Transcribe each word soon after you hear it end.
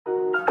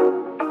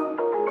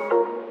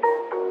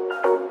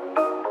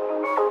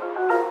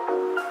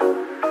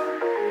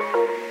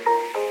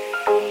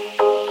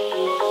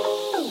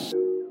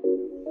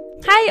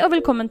og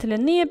velkommen til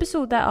en ny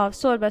episode av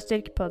Sårbar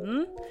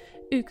styrkepodden.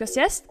 Ukas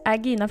gjest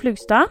Gina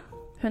Flugstad.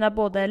 Hun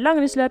både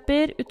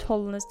langrennsløper,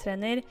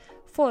 utholdenhetstrener,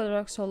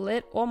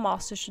 foredragsholder og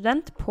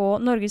masterstudent på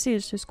Norges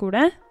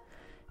idrettshøgskole.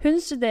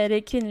 Hun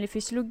studerer kvinnelig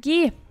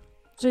fysiologi,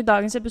 så i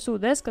dagens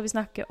episode skal vi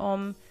snakke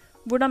om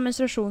hvordan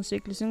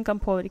menstruasjonssyklusen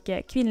kan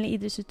påvirke kvinnelige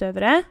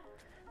idrettsutøvere,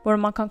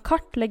 hvordan man kan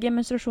kartlegge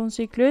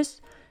menstruasjonssyklus,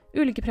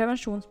 ulike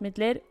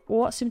prevensjonsmidler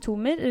og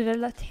symptomer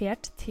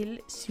relatert til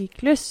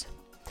syklus.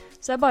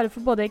 Så det bare for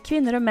både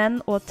kvinner og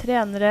menn og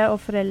trenere og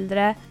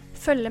foreldre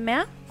følge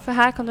med, for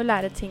her kan du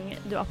lære ting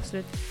du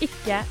absolutt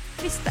ikke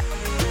visste.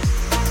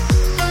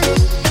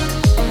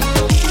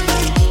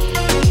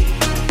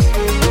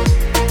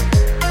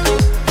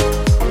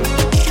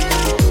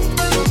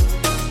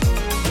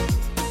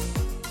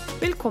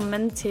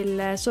 Velkommen til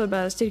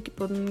Sårbar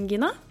styrkepodden,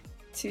 Gina.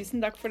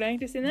 Tusen takk for det,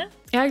 Kristine.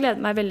 Jeg har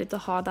gledet meg veldig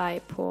til å ha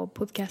deg på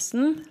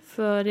podcasten,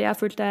 for jeg har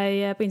fulgt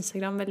deg på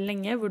Instagram veldig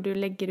lenge, hvor du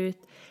legger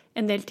ut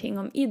en del ting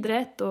om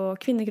idrett og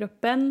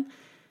kvinnekroppen,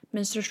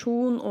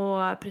 menstruasjon og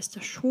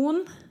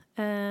prestasjon.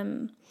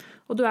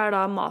 Og du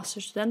da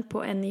masterstudent på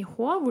NIH,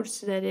 hvor du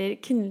studerer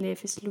kvinnelig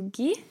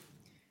fysiologi.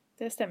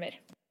 Det stemmer.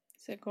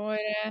 Så jeg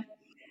går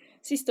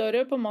siste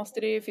året på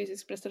master i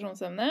fysisk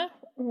prestasjonsevne,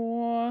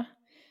 og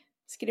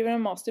skriver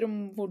en master om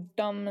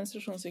hvordan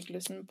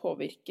menstruasjonssyklusen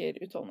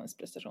påvirker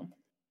utholdenhetsprestasjon.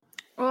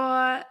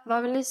 Og hva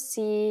vil det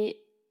si,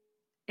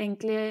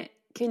 egentlig,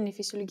 kvinnelig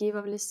fysiologi,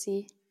 hva vil det si?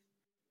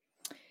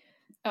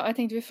 Ja, jeg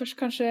tenkte vi først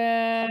kanskje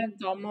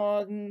da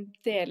må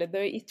dele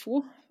det i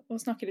to,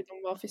 og snakke litt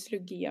om hva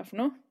fysiologi for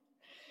noe.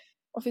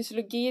 Og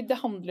fysiologi, det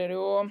handler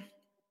jo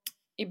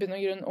i bunn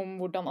og grunn om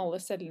hvordan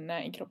alle cellene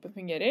i kroppen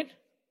fungerer.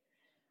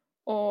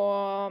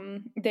 Og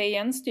det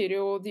igjen styrer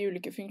jo de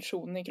ulike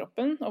funksjonene i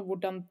kroppen, og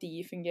hvordan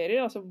de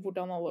fungerer, altså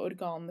hvordan alle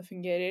organene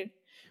fungerer,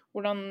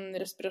 hvordan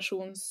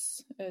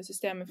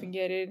respirasjonssystemet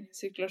fungerer,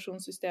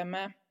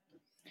 sirkulasjonssystemet,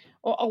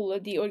 og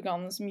alle de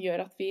organene som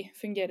gjør at vi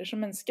fungerer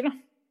som mennesker, da.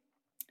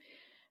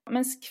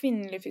 Mens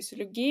kvinnelig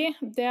fysiologi,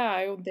 det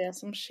jo det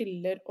som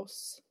skiller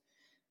oss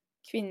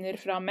kvinner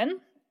fra menn.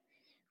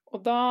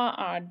 Og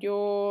da det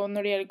jo,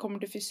 når det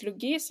kommer til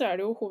fysiologi, så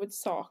det jo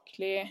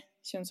hovedsakelig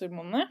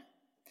kjønnshormonene.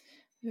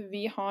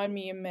 Vi har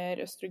mye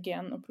mer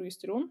østrogen og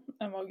progesteron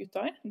enn hva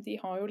gutta har. De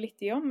har jo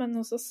litt i også, men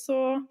hos oss så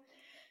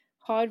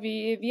har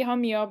vi har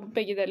mye av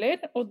begge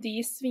deler, og de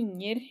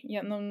svinger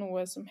gjennom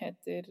noe som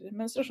heter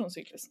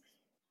menstruasjonssyklusen.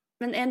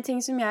 Men en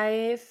ting som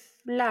jeg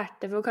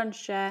lærte for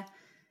kanskje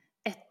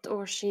 1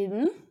 år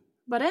siden,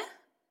 bare,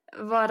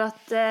 var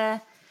at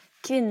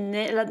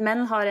at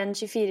menn har en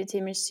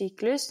 24-timers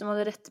syklus. Du må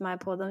rette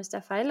meg på det hvis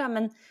det feil,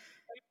 men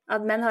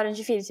at menn har en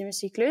 24-timers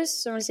syklus,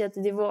 som vil si at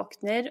de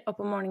våkner opp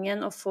om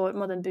morgenen og får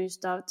en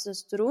boost av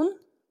testosteron,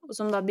 og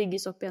som da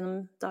bygges opp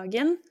gjennom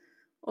dagen,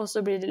 og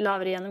så blir det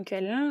lavere gjennom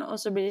kvelden,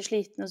 og så blir de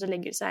slitne, og så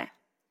legger de seg.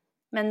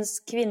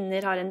 Mens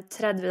kvinner har en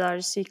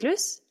 30-dagers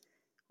syklus,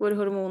 hvor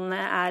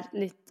hormonene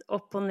litt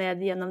opp og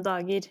ned gjennom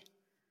dager.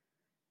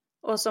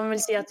 Og som vil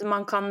si at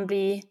man kan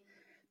bli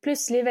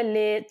plutselig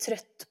veldig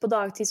trøtt på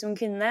dagtid som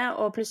kvinne,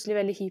 og plutselig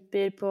veldig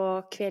hyper på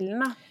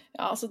kvelden, da.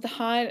 Ja, altså det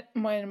her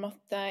må jeg innrømme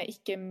at det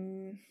ikke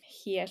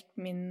helt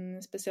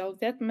min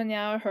spesialitet, men jeg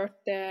har hørt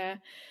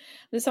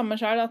det samme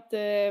selv, at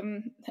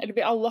eller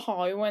vi alle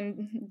har jo en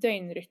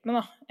døgnrytme,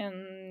 da, en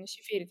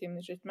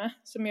 24-timers-rytme,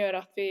 som gjør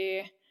at vi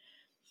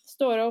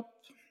står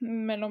opp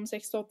mellom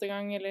 6 til 8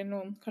 ganger, eller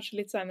noen kanskje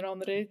litt senere og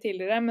andre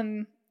tidligere,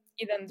 men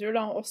i den tur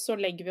da, og så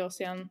legger vi oss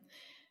igjen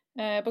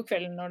på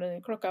kvelden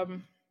når klokka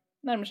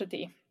nærmer seg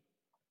 10.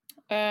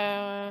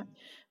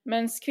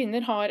 Mens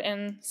kvinner har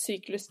en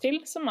syklus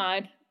til som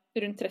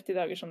rundt 30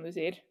 dager, som du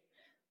sier.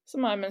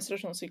 Som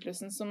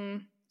menstruasjonssyklusen,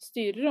 som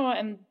styrer og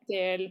en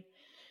del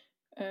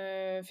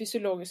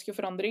fysiologiske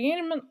forandringer,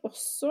 men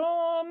også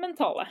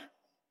mentale.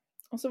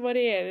 Og så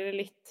varierer det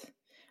litt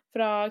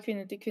fra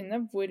kvinne til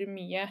kvinne hvor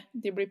mye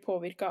de blir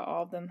påvirket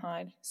av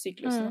denne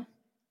syklusen.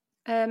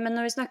 Men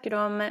når vi snakker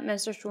om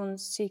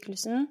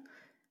menstruasjonssyklusen,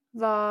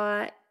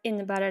 hva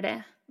innebærer det?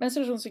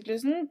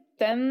 Menstruasjonssyklusen,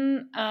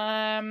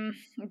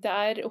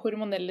 det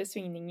hormonelle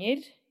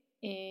svingninger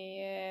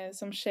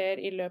som skjer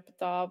i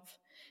løpet av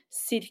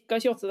ca.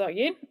 28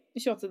 dager.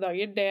 28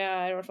 dager, det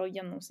i hvert fall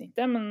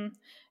gjennomsnittet, men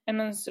en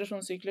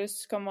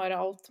menstruasjonssyklus kan vare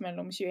alt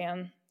mellom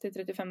 21 til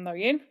 35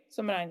 dager,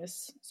 som regnes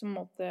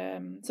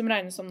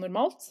som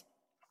normalt.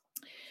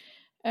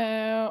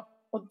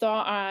 Og da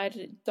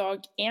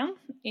dag 1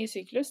 i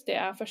syklus, det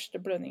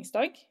første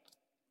blødningsdag.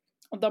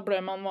 Og da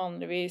blør man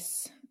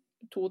vanligvis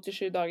 2 til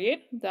 7 dager.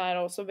 Det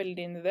også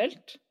veldig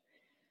individuelt.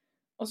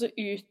 Og så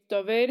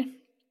utover,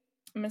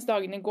 mens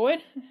dagene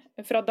går,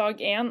 fra dag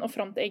 1 og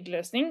frem til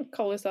eggløsning,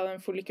 kalles da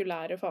den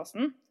follikulære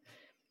fasen.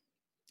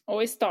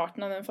 Og i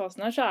starten av den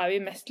fasen her, så vi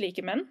mest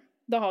like menn.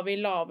 Da har vi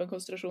lave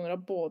konsentrasjoner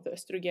av både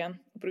østrogen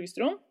og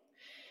progesteron.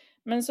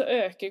 Men så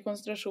øker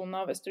konsentrasjonen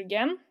av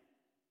østrogen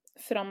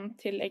frem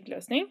til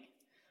eggløsning,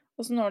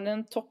 og så når den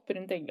en topp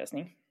rundt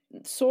eggløsning.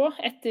 Så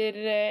etter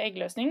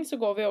eggløsning så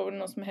går vi over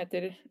noe som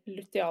heter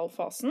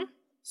lutealfasen,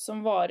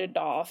 som varer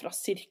da fra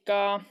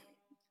cirka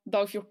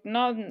dag 14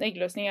 da,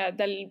 eggløsning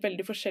det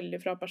veldig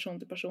forskjellig fra person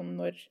til person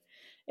når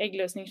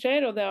eggløsning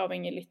skjer, og det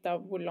avhenger litt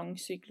av hvor lang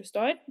syklus du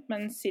har,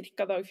 men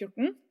cirka dag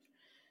 14.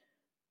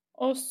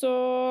 Og så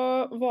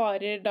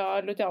varer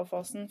da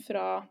lutealfasen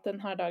fra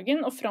denne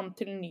dagen og frem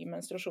til ny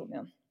menstruasjon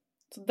igjen.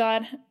 Så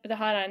det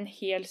her en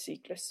hel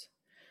syklus.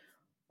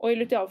 Og i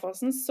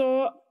lutealfasen så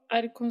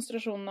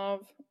konsentrasjonen av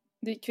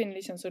de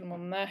kvinnelige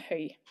kjønnshormonene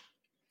høy.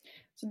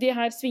 Så de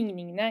her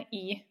svingningene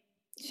i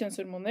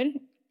kjønnshormoner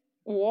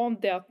og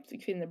det at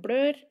kvinner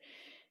blør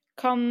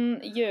kan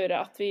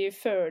gjøre at vi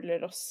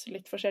føler oss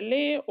litt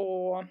forskjellig,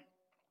 og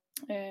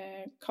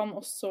kan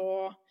også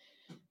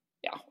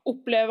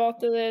oppleve at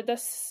det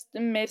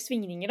mer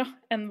svingninger da,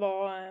 enn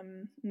hva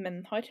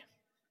menn har.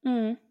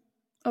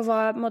 Og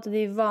hva på en måte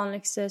de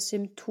vanligste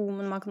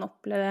symptomene man kan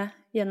oppleve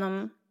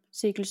gjennom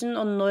syklusen,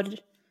 og når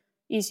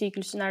i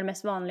syklusen det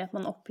mest vanlig at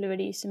man opplever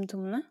de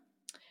symptomene?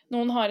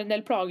 Noen har en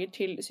del plager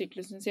til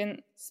syklusen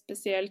sin,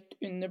 spesielt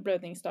under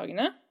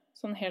blødningsdagene,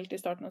 sånn helt i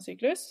starten av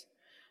syklus,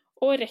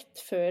 og rett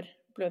før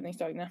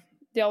blødningsdagene.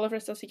 De aller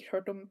fleste har sikkert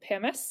hørt om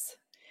PMS,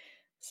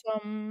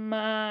 som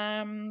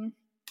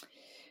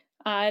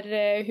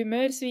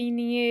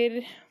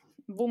humørsvingninger,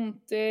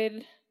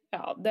 vondter,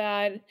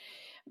 det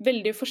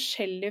veldig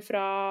forskjellig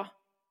fra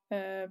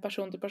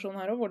person til person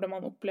her også, hvordan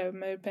man opplever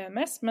med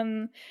PMS,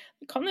 men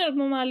det kan gjøre at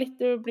man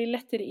blir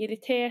lettere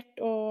irritert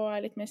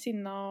og litt mer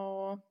sinnet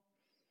og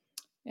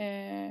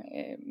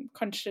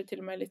kanskje til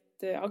og med litt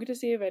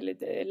aggressiv eller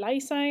litt lei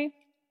seg.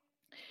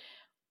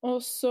 Og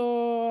så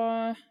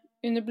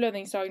under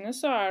blødningsdagene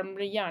så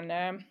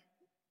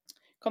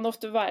kan det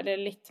ofte være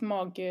litt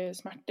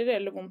magesmerter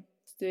eller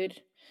vondter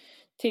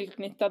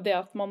tilknyttet det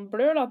at man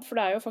blør, da, for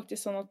det jo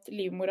faktisk sånn at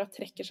livmora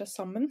trekker seg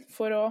sammen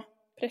for å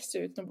presse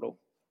ut noe blod.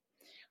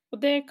 Og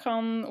det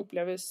kan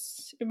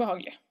oppleves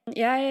ubehagelig.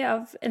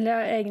 Av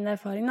egen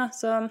erfaring da,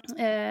 så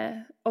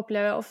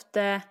opplever jeg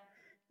ofte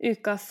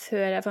uka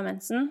før jeg får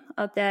mensen,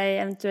 at jeg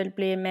eventuelt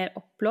blir mer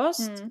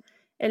oppblåst,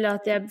 eller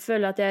at jeg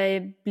føler at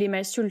jeg blir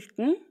mer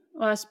sulten,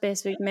 og har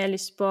spesifikt mer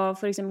lyst på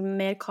for eksempel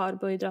mer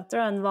karbohydrater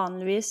enn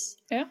vanligvis.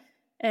 Ja.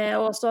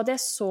 Og også at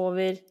jeg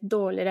sover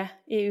dårligere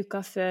i uka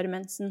før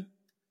mensen.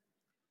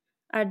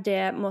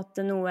 Det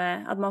måte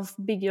noe at man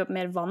bygger opp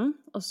mer vann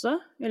også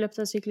i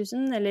løpet av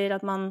syklusen, eller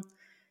at man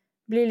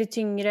blir litt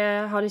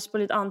tyngre, har lyst på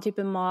litt annen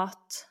type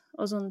mat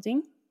og sånne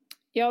ting?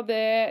 Ja,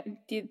 de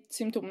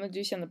symptomene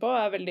du kjenner på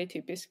veldig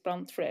typisk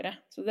blant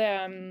flere. Så det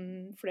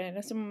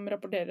flere som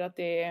rapporterer at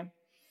de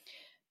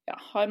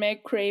har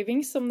mer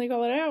cravings, som de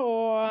kaller det,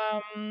 og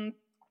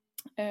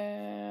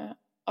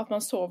at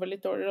man sover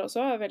litt dårligere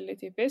også veldig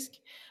typisk.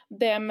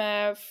 Det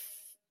med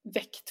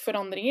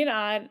vektforandringer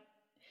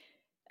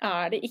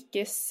det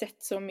ikke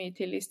sett så mye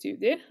til i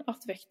studier,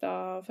 at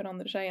vekta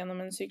forandrer seg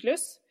gjennom en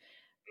syklus.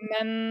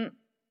 Men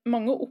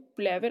mange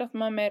opplever at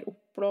man mer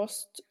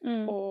oppblåst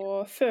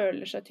og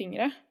føler seg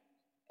tyngre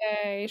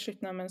i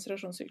slutten av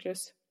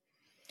menstruasjonssyklus.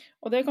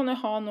 Og det kan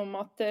jo ha noe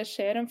med at det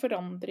skjer en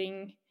forandring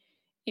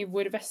i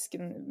hvor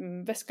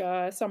væska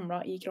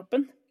samlet i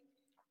kroppen.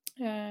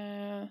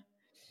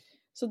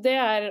 Så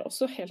det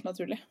også helt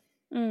naturlig.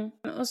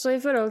 Og så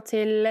i forhold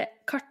til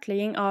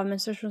kartlegging av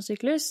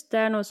menstruasjonssyklus,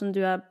 det noe som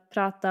du har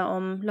pratet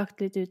om,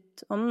 lagt litt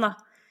ut om da,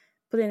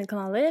 på dine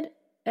kanaler.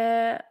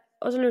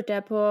 Og så lurte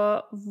jeg på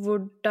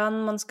hvordan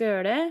man skal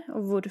gjøre det,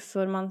 og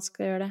hvorfor man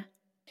skal gjøre det.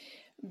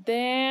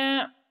 Det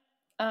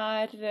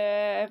et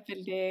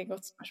veldig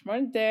godt spørsmål.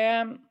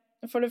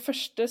 For det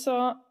første så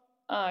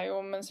jo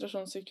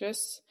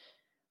menstruasjonssyklus,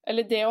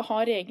 eller det å ha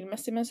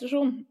regelmessig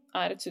menstruasjon,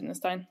 et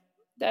sunnhetstegn.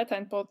 Det et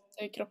tegn på at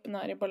kroppen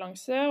i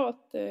balanse, og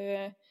at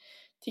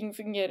ting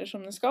fungerer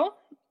som det skal.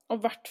 Og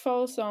i hvert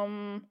fall som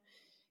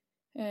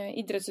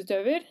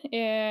idrettsutøver,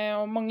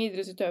 og mange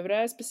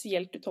idrettsutøvere,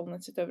 spesielt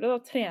utholdenhetsutøvere, da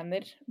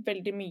trener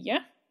veldig mye,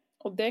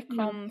 og det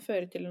kan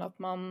føre til at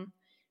man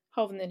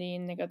havner i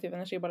negativ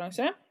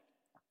energibalanse.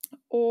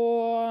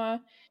 Og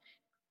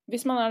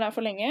hvis man der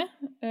for lenge,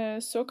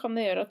 så kan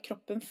det gjøre at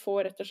kroppen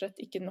får rett og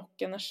slett ikke nok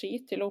energi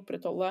til å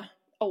opprettholde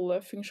alle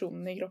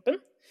funksjonene i kroppen.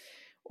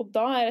 Og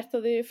da et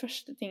av de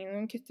første tingene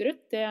hun kutter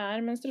ut, det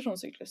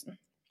menstruasjonssyklusen.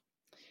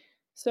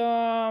 Så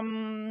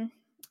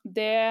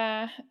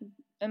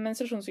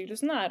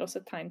menstruasjonssyklusen også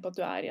et tegn på at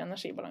du i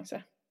energibalanse.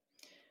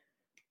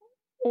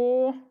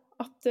 Og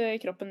at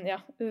kroppen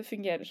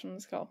fungerer som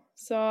den skal.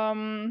 Så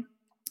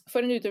for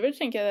en utøver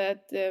tenker jeg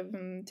det et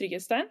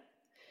trygghetstegn.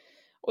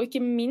 Og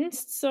ikke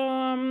minst så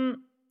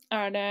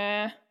det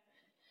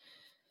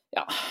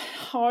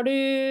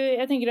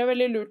jeg tenker det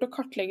veldig lurt å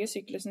kartlegge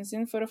syklusen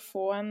sin for å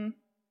få en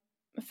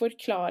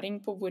forklaring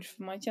på hvorfor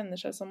man kjenner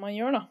seg som man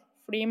gjør da.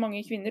 Fordi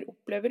mange kvinner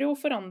opplever jo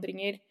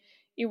forandringer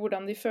i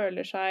hvordan de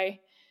føler seg,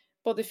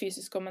 både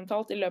fysisk og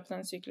mentalt, i løpet av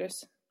en syklus.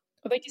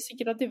 Og det ikke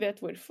sikkert at de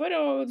vet hvorfor,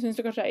 og synes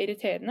det kanskje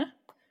irriterende.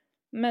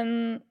 Men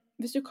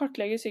hvis du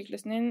kartlegger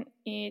syklusen din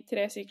i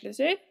 3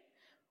 sykluser,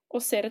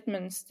 og ser et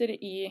mønster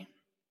i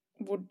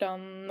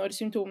når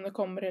symptomene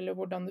kommer, eller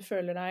hvordan du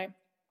føler deg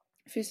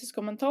fysisk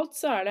og mentalt,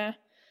 så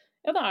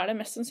da det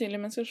mest sannsynlig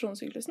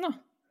menstruasjonssyklusen da.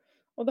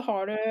 Og da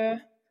har du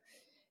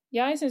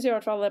Jeg synes i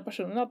hvert fall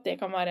personlig at det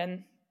kan være en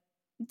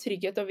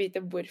trygghet å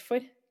vite hvorfor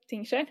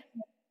ting skjer.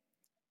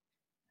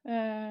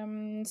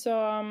 Så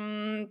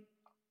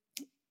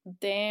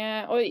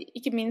det, og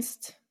ikke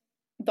minst,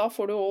 da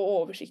får du også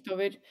oversikt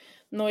over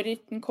når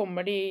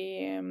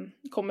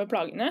kommer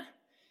plagene.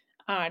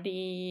 De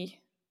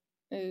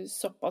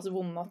såpass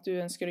vonde at du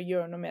ønsker å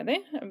gjøre noe med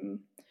dem?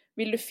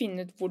 Vil du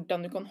finne ut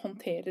hvordan du kan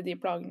håndtere de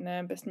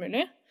plagene best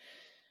mulig?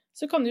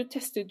 Så kan du jo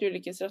teste ut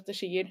ulike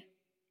strategier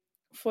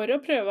for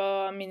å prøve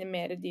å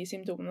minimere de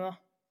symptomene, da.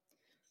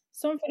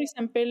 Som for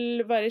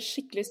eksempel være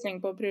skikkelig streng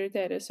på å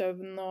prioritere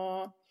søvn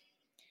og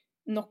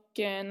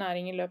nok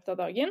næring i løpet av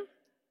dagen.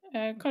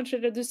 Kanskje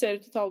redusere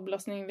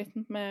totalbelastningen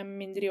litt med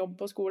mindre jobb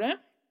på skole.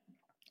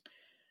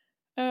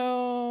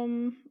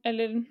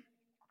 Eller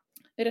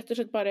rett og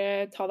slett bare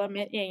ta deg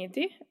mer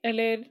egentid.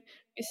 Eller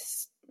hvis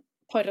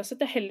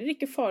Paracet heller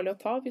ikke farlig å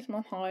ta hvis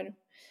man har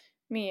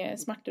mye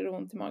smerter og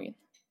vondt i magen.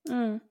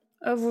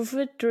 Og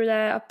hvorfor tror du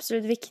det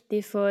absolutt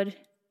viktig for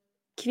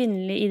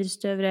kvinnelige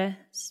idrettsutøvere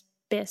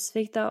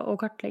spesifikt da, å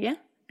kartlegge?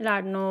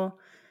 Eller det noen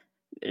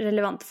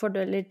relevante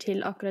fordeler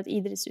til akkurat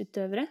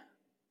idrettsutøvere?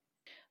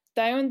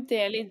 Det jo en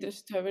del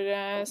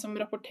idrettsutøvere som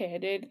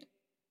rapporterer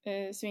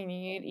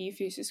svingninger i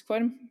fysisk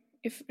form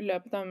i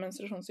løpet av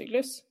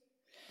menstruasjonssyklus.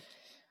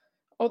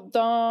 Og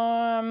da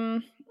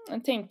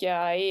tenker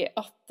jeg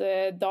at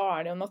da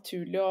det jo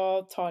naturlig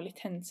å ta litt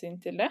hensyn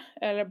til det.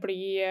 Eller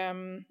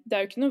det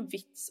jo ikke noe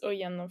vits å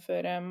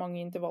gjennomføre mange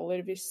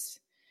intervaller hvis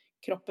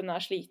kroppen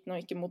sliten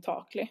og ikke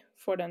mottakelig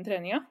for den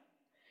treningen.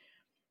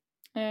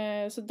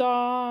 Så da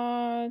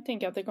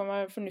tenker jeg at det kan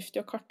være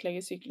fornuftig å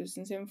kartlegge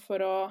syklusen sin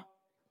for å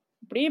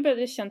bli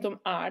bedre kjent om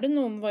det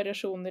noen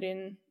variasjoner i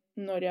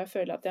når jeg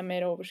føler at jeg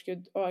mer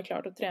overskudd og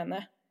klar til å trene,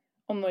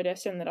 og når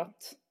jeg kjenner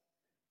at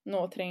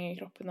nå trenger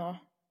kroppen å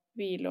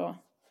hvile og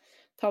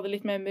ta det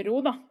litt mer med ro,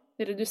 da.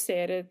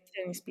 Redusere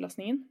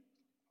treningsbelastningen.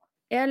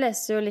 Jeg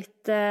leser jo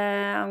litt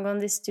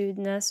angående de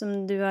studiene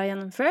som du har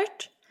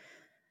gjennomført.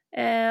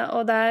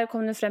 Og der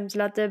kom det frem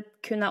til at det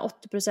kun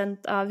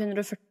 8% av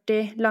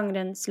 140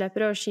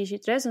 langrennsløpere og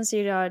skiskyttere som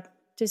sier de har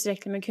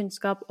tilstrekkelig med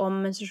kunnskap om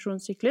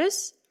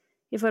menstruasjonssyklus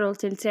i forhold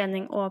til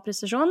trening og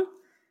prestasjon.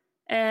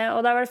 Og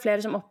der var det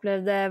flere som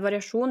opplevde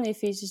variasjon i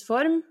fysisk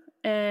form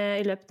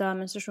i løpet av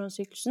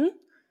menstruasjonssyklusen,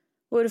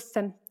 hvor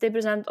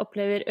 50%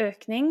 opplever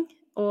økning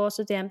og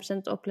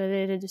 71%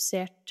 opplever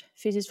redusert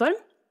fysisk form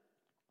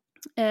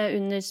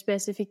under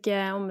spesifikke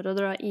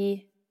områder da,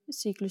 i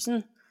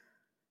syklusen.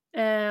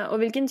 Og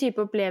hvilken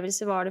type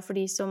opplevelse var det for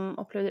de som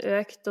opplevde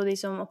økt og de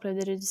som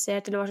opplevde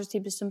redusert, eller hva slags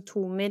type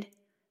symptomer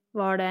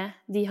var det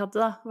de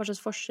hadde da? Hva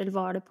slags forskjell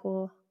var det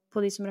på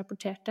de som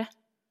rapporterte?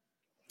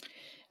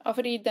 Ja,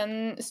 for i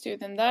den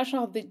studien der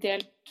så hadde de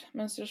delt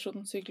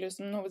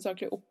menstruasjonssyklusen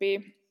hovedsakelig opp i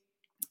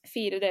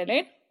 4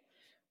 deler,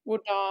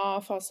 hvor da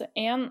fase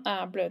 1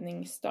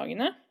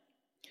 blødningsdagene,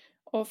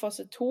 og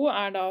fase 2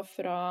 da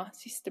fra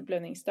siste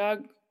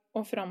blødningsdag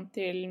og frem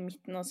til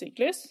midten av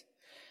syklus.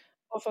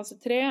 Og fase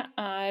 3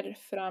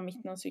 fra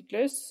midten av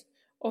syklus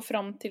og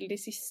frem til de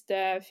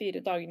siste 4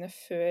 dagene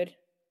før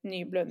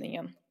ny blødning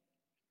igjen.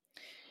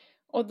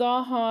 Og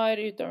da har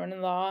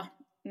utøverne da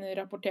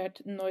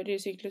rapportert når i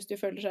syklus de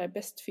føler seg i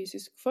best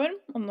fysisk form,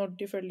 og når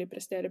de føler de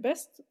presterer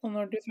best, og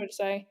når de føler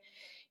seg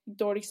i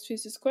dårligst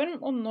fysisk form,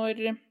 og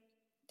når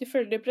de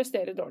føler de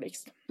presterer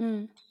dårligst.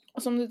 Og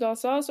som du da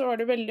sa, så var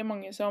det veldig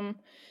mange som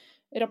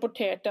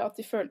rapporterte at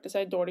de følte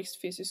seg i dårligst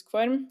fysisk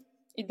form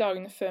i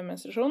dagene før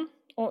menstruasjon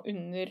og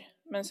under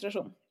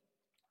menstruasjon.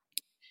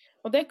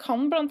 Og det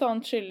kan blant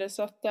annet skyldes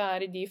at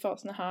det i de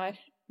fasene her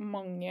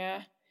mange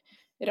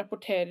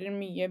rapporterer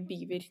mye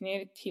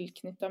bivirkninger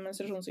tilknyttet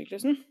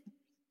menstruasjonssyklusen.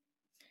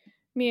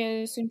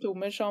 Mye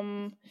symptomer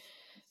som,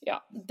 ja,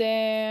 det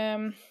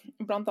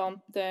blant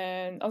annet,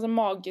 altså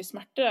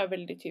magesmerter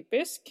veldig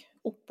typisk,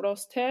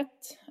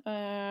 oppblåsthet,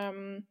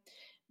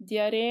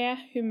 diaré,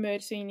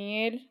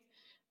 humørsvingninger,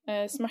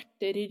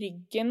 smerter i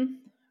ryggen,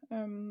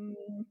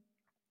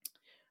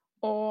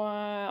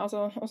 og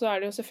så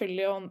det jo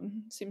selvfølgelig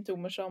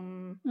symptomer som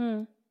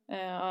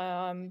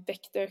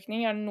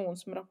vektøkning det noen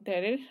som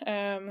rapporterer,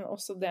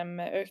 også det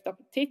med økt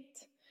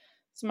appetitt,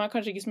 som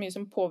kanskje ikke så mye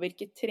som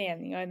påvirker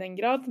treninga i den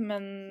grad,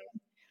 men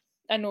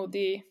det noe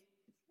de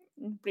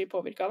blir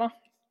påvirket av, da.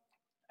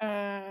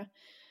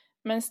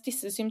 Mens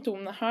disse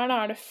symptomene her,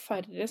 da det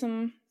færre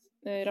som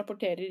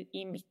rapporterer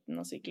i midten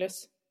av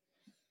syklus.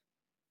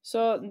 Så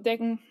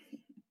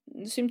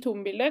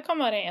symptombildet kan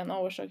være en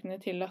av årsakene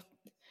til at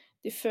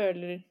de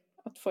føler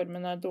at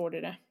formen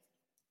dårligere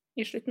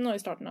i slutten og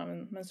i starten av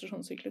en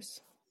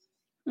menstruasjonssyklus.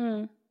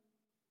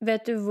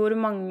 Vet du hvor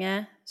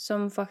mange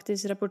som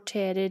faktisk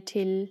rapporterer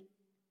til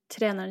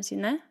trenerne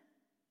sine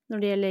når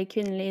det gjelder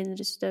kvinnelige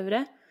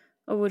idrettsutøvere,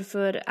 og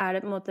hvorfor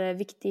det på en måte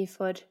viktig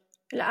for,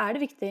 eller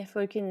det viktig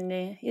for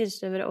kvinnelige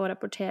idrettsutøvere å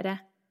rapportere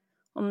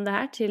om det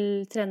her til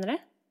trenere?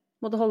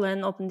 Måtte holde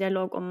en åpen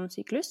dialog om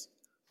syklus?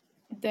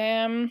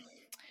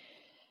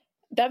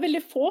 Det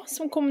veldig få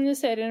som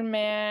kommuniserer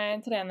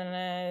med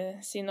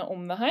trenerne sine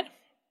om det her.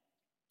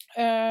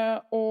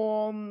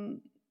 Og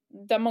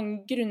det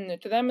mange grunner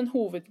til det, men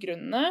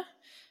hovedgrunnene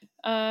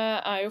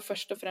jo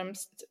først og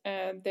fremst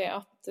det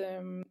at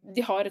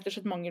de har rett og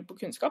slett mangel på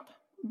kunnskap.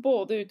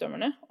 Både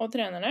utøverne og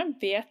trenerne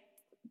vet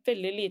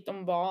veldig lite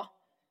om hva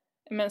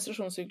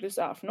menstruasjonssyklus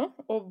for noe,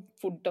 og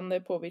hvordan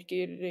det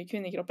påvirker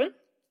kvinnekroppen.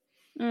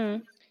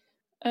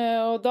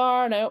 Og da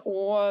det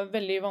også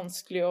veldig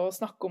vanskelig å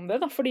snakke om det,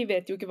 da, for de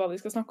vet jo ikke hva de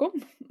skal snakke om.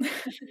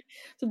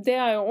 Så det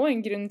jo også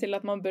en grunn til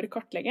at man bør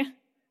kartlegge,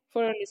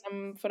 for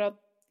at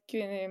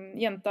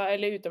jenta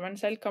eller utøveren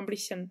selv kan bli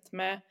kjent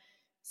med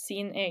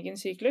sin egen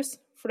syklus.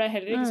 For det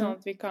heller ikke sånn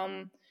at vi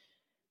kan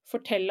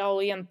fortelle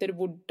alle jenter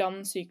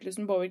hvordan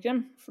syklusen påvirker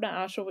dem, for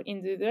det så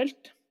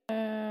individuelt.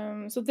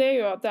 Så det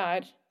gjør at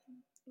det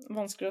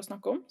vanskelig å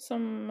snakke om,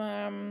 som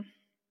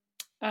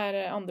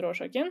andre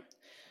årsaken.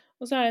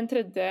 Og så det en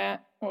tredje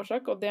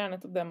årsak, og det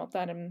nettopp det med at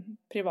det en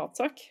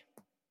privatsak.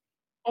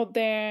 Og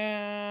det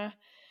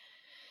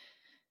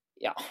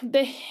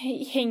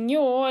henger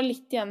jo også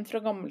litt igjen fra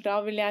gammelt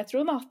av, vil jeg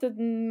tro, da, at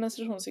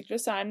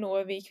menstruasjonssyklus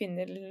noe vi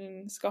kvinner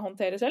skal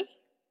håndtere selv.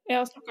 Jeg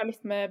har snakket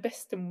litt med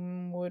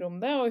bestemor om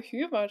det, og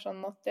hun var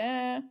sånn at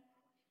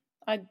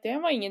det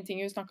var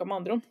ingenting hun snakket med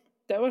andre om.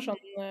 Det var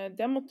sånn,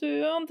 det måtte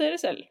du håndtere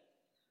selv.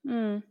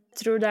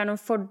 Tror du det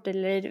noen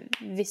fordeler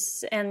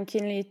hvis en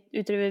kvinnelig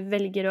utøver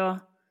velger å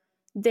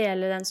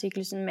dele den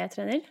syklusen med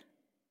trener?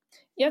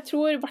 Jeg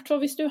tror, i hvert fall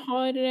hvis du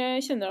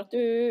kjenner at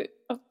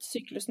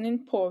syklusen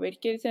din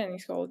påvirker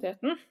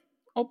treningskvaliteten,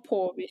 og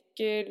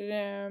påvirker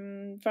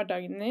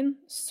hverdagen din,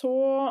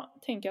 så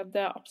tenker jeg at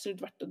det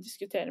absolutt verdt å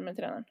diskutere med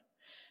treneren.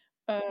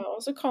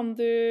 Og så kan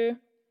det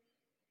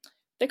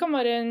kan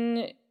være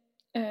en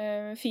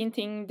fin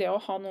ting det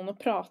å ha noen å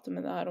prate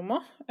med det her om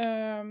også,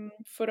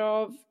 for å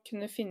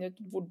kunne finne ut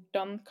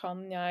hvordan kan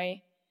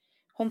jeg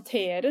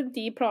håndtere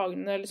de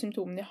plagene eller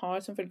symptomene jeg har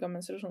som følge av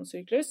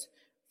menstruasjonssyklus,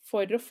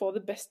 for å få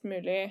det best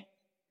mulig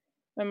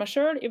med meg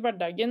selv i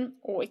hverdagen,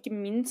 og ikke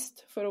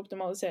minst for å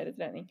optimalisere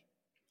trening.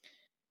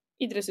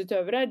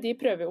 Idrettsutøvere, de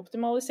prøver å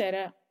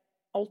optimalisere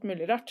alt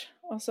mulig rart.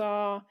 Altså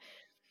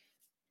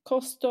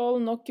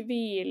kosthold, nok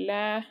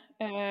hvile,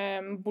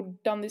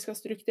 hvordan de skal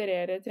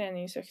strukturere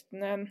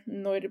treningsøktene,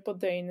 når på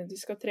døgnet de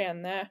skal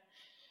trene,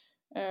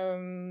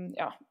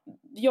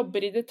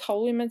 jobber i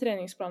detalj med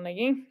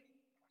treningsplanlegging.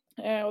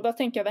 Og da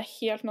tenker jeg det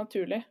helt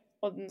naturlig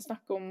å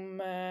snakke om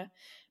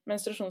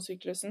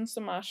menstruasjonssyklusen,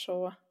 som så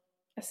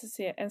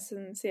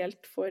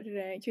essensielt for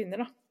kvinner,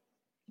 da.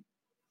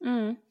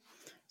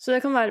 Så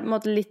det kan være på en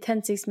måte litt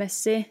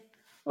hensiktsmessig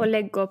å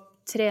legge opp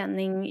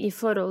trening i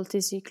forhold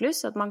til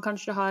syklus, at man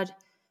kanskje har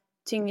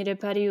tyngre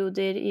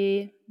perioder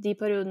i de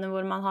periodene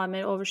hvor man har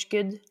mer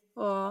overskudd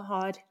og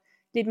har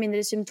litt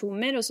mindre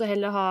symptomer, og så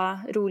heller ha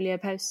rolige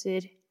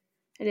pauser,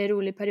 eller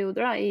rolige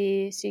perioder da,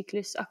 i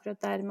syklus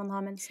akkurat der man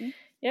har mensen.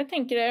 Jeg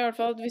tenker i hvert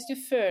fall at hvis du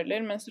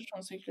føler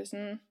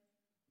menstruasjonssyklusen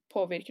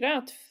påvirker deg,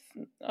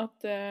 at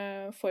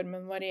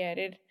formen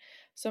varierer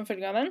som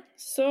følge av den,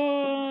 så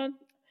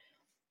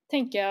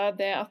tenker jeg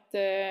det at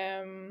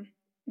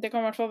det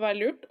kan i hvert fall være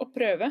lurt å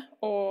prøve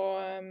å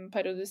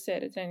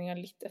periodisere treninga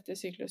litt etter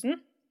syklusen.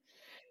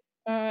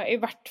 I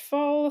hvert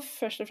fall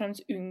først og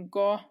fremst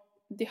unngå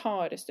de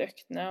hardeste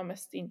øktene og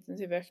mest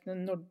intensive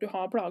øktene når du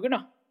har plager,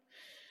 da.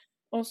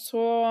 Og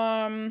så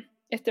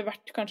etter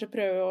hvert kanskje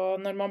prøve å,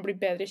 når man blir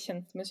bedre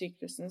kjent med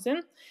syklusen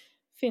sin,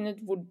 finne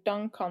ut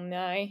hvordan kan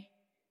jeg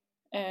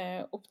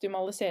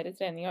optimalisere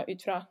treninga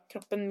ut fra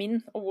kroppen min,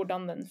 og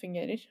hvordan den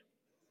fungerer.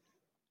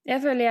 Jeg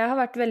føler jeg har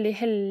vært veldig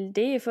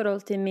heldig i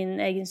forhold til min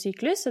egen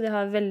syklus, og jeg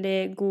har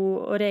veldig god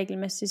og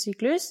regelmessig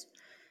syklus,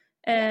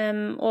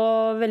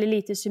 og veldig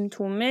lite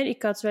symptomer,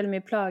 ikke hatt så veldig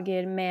mye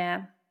plager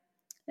med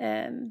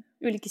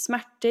ulike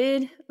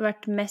smerter,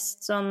 vært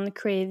mest sånn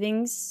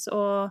cravings,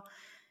 og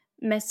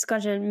mest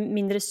kanskje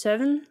mindre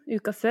søvn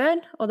uka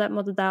før, og det på en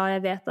måte da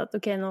jeg vet at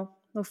ok, nå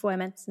får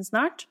jeg mensen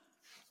snart.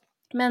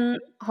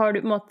 Men har du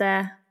på en måte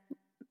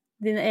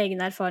dine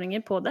egne erfaringer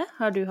på det?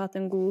 Har du hatt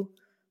en god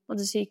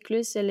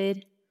syklus,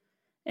 eller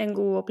en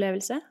god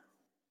opplevelse?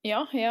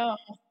 Ja, jeg har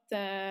hatt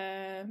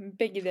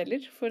begge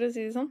deler, for å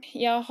si det sånn.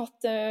 Jeg har hatt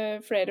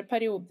flere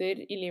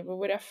perioder i livet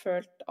hvor jeg har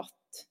følt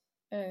at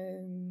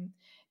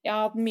jeg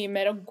har hatt mye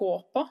mer å gå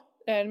på,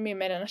 mye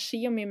mer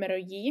energi og mye mer å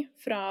gi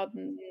fra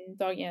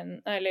dag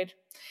 1, eller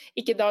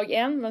ikke dag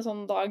 1, men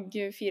sånn dag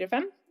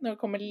 4-5, når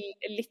det kommer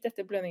litt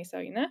etter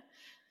blødningsdagene,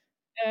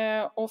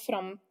 og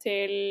frem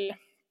til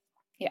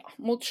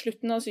mot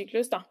slutten av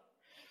syklus, da.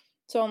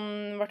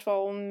 Sånn i hvert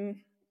fall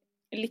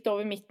litt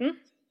over midten.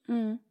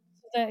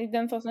 I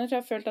den fasen så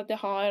har jeg følt at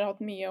jeg har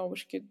hatt mye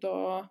overskudd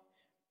og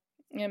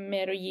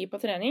mer å gi på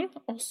trening.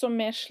 Også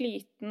mer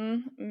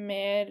sliten,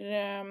 mer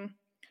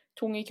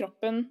tung i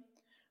kroppen,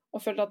 og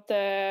følt at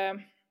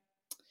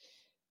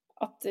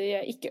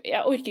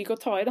jeg orker ikke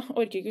å ta i, da.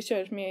 Orker ikke å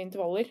kjøre så mye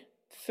intervaller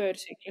før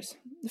syklus.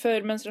 Før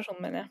menstruasjon,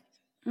 mener jeg.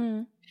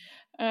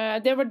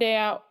 Det var det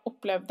jeg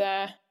opplevde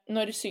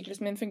når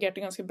syklusen min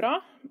fungerte ganske bra.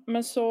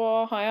 Men så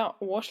har jeg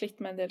også slitt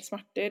med en del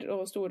smerter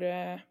og store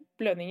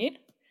blødninger.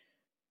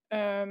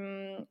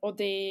 Og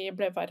de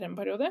ble verre en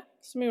periode,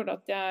 som gjorde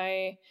at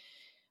jeg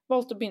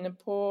valgte å begynne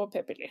på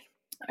p-piller.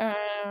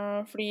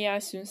 Fordi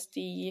jeg synes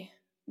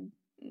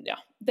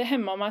det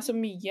hemmet meg så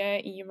mye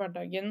i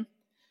hverdagen.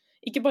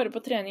 Ikke bare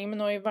på trening,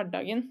 men også i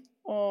hverdagen.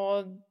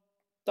 Og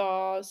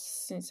da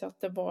synes jeg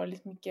at det var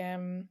liksom ikke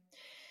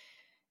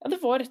det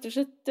var rett og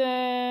slett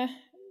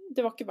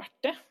det var ikke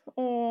verdt det.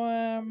 Og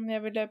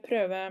jeg ville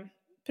prøve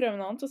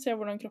noe annet og se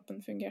hvordan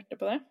kroppen fungerte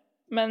på det.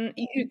 Men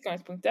i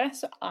utgangspunktet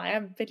så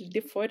jeg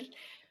veldig for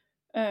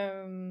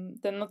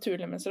den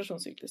naturlige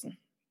menstruasjonssyklusen.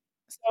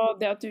 Så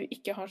det at du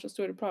ikke har så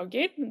store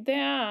plager,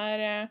 det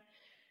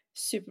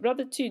superbra.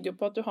 Det tyder jo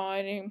på at du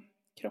har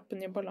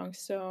kroppen i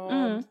balanse,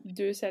 og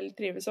du selv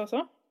trives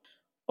også.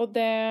 Og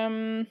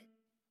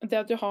det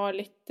at du har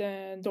litt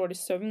dårlig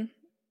søvn,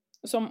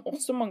 som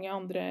også mange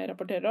andre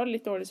rapporterer,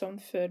 litt dårlig søvn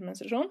før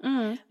menstruasjon,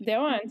 det er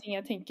jo en ting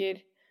jeg tenker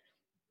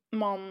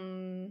man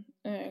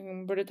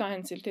burde ta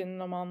hensyn til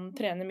når man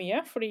trener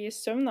mye, fordi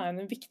søvn er jo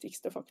den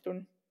viktigste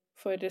faktoren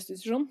for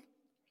restitusjon.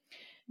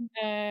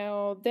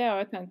 Og det er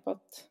jo et tegn på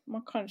at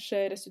man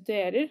kanskje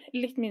restituerer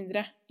litt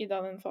mindre i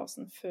den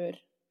fasen før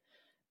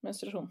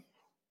menstruasjon.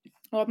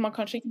 Og at man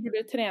kanskje ikke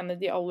burde trene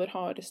de aller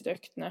hardeste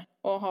øktene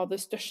og ha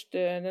den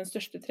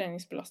største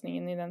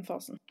treningsbelastningen i den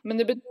fasen. Men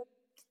det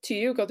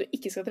betyr jo ikke at du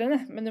ikke skal trene,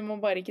 men du må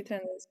bare ikke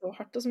trene så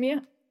hardt og så mye.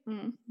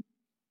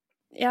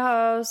 Jeg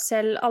har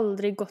selv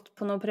aldri gått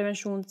på noen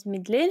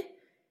prevensjonsmidler.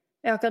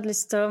 Jeg har ikke hatt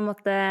lyst til å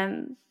måtte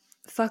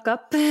fuck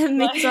up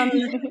mitt sånn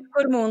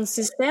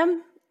hormonsystem.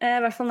 I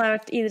hvert fall når jeg har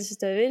vært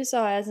idrettsutøver,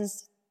 så har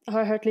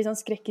jeg hørt litt sånn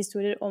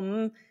skrekkhistorier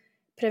om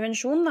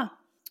prevensjon, da.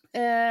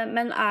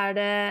 Men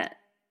det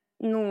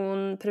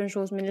noen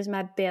prevensjonsmidler som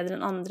bedre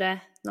enn andre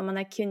når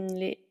man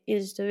kvinnelig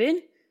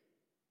idrettsutøver?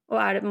 Og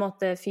det på en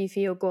måte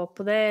fy å gå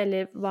på det,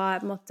 eller hva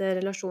på en måte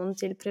relasjonen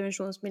til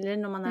prevensjonsmidler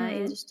når man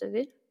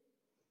idrettsutøver?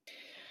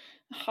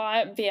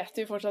 Her vet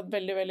vi fortsatt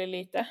veldig, veldig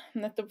lite,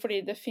 nettopp fordi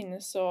det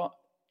finnes så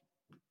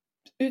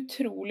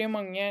utrolig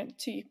mange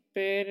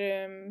typer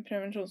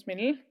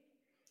prevensjonsmidler.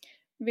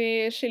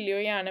 Vi skiller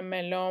jo gjerne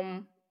mellom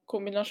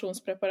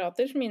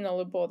kombinasjonspreparater som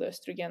inneholder både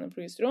østrogen og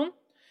progesteron,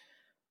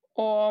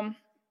 og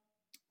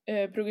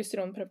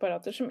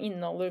progesteronpreparater som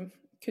inneholder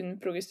kun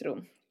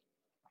progesteron.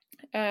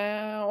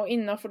 Og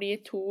innenfor de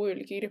 2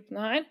 ulike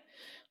gruppene her,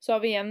 så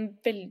har vi igjen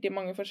veldig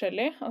mange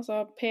forskjellige.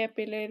 Altså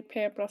p-piller,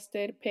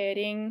 p-plaster,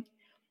 p-ring,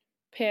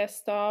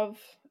 p-stav,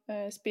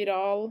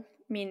 spiral,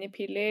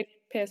 minipiller,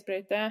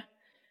 p-sprøyte.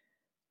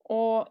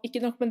 Og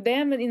ikke nok med det,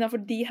 men innenfor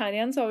de her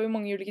igjen så har vi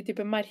mange ulike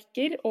typer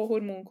merker og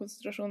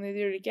hormonkonsentrasjon i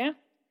de ulike.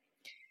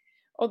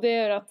 Og det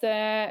gjør at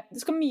det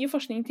skal mye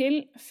forskning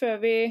til før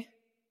vi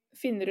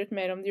finner ut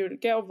mer om de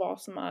ulike, og hva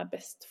som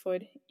best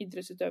for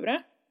idrettsutøvere.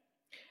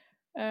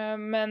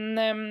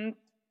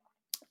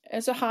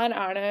 Så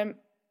her det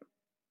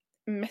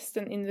mest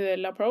en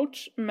individuell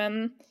approach,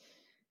 men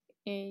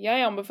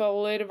jeg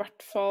anbefaler i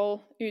hvert fall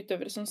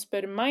utøvere som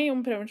spør meg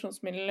om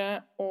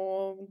prevensjonsmidlene å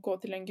gå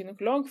til en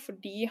gynekolog, for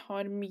de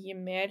har mye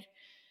mer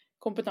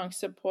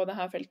kompetanse på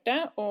dette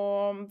feltet.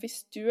 Og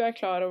hvis du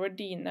klar over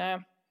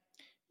dine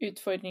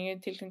utfordringer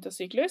tilknyttet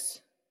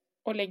syklus,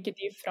 og legger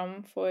de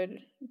fram for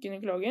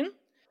gynekologen,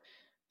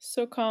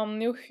 så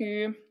kan jo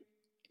hun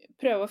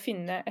prøve å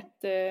finne et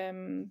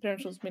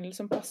prevensjonsmiddel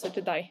som passer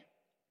til deg.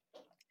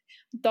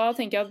 Da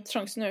tenker jeg at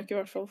sjansen øker i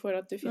hvert fall for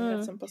at du finner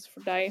et som passer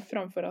for deg,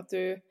 framfor at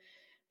du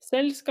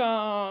selv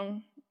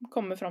skal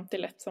komme fram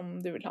til et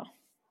som du vil ha.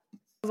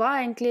 Hva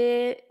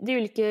egentlig de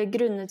ulike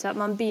grunnene til at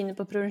man begynner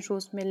på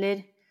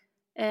prevensjonsmidler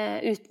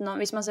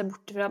utenom, hvis man ser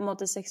bort fra på en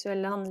måte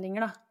seksuelle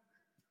handlinger, da?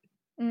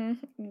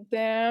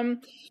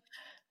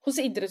 Hos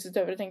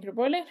idrettsutøvere tenker du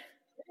på, eller?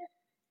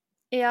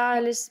 Ja,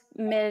 eller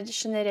mer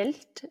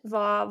generelt.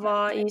 Hva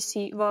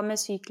med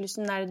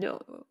syklusen det du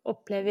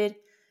opplever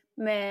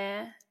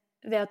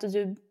ved at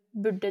du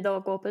burde da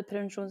gå på et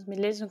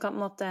prevensjonsmiddel som kan på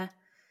en måte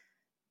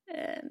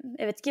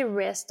jeg vet ikke,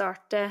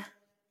 restarte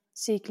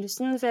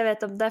syklusen, for jeg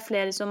vet at det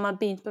flere som har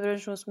begynt på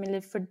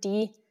prevensjonsmidler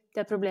fordi de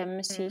har problemer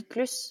med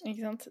syklus.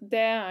 Ikke sant?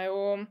 Det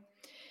jo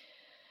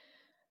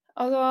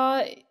altså,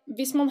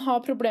 hvis man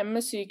har problemer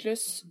med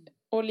syklus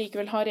og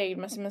likevel har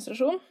regelmessig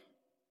menstruasjon,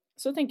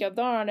 så tenker jeg at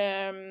da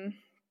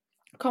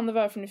kan det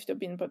være fornuftig å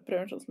begynne på et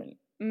prevensjonsmiddel.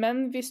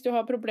 Men hvis du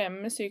har problemer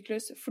med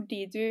syklus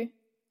fordi du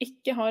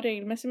ikke har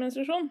regelmessig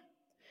menstruasjon,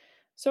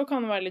 så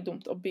kan det være litt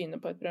dumt å begynne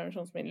på et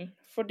prevensjonsmiddel.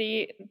 Fordi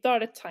da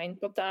det et tegn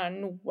på at det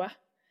noe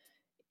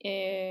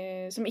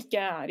som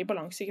ikke i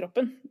balanse i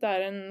kroppen. Det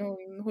en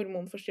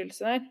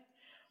hormonforstyrrelse der.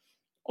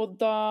 Og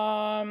da,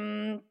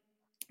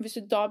 hvis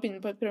du da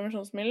begynner på et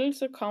prevensjonsmiddel,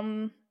 så i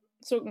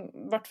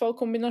hvert fall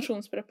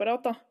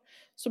kombinasjonspreparat, da,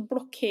 så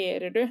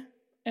blokkerer du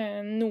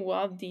noe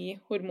av de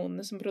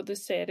hormonene som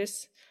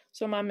produseres,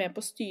 som med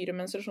på å styre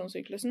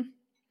menstruasjonssyklusen.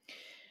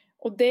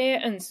 Og det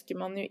ønsker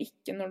man jo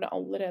ikke når det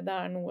allerede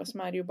noe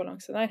som i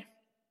ubalanse der.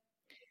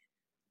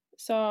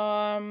 Så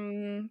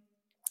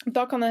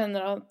da kan det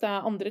hende at det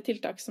andre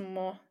tiltak som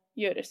må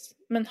gjøres.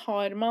 Men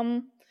har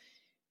man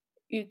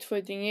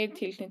utfordringer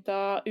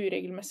tilknyttet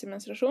uregelmessig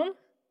menstruasjon,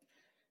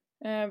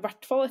 i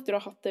hvert fall etter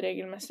å ha hatt det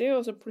regelmessig,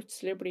 og så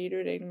plutselig blir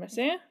det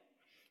uregelmessig,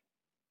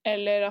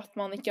 eller at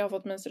man ikke har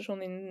fått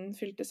menstruasjon innen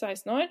fylte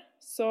 16 år,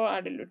 så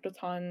det lurt å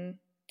ta en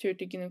tur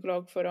til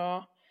gynekolog for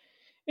å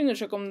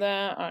undersøke om det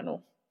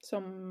noe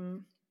som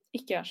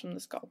ikke som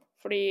det skal.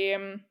 Fordi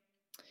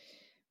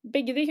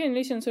begge de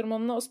kvinnelige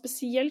kjønnshormonene, og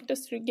spesielt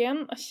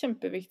østrogen,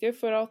 kjempeviktige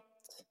for at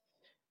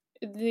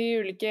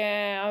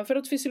for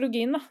at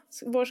fysiologien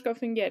vår skal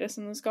fungere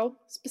som den skal.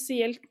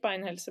 Spesielt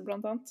beinhelse,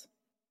 blant annet.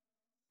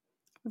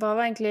 Hva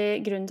var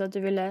egentlig grunnen til at du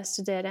ville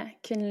studere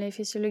kvinnelig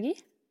fysiologi?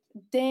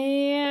 Det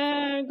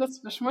et godt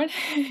spørsmål.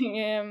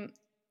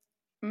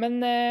 Men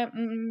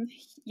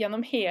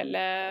gjennom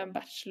hele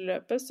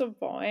bachelorløpet så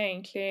var jeg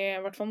egentlig,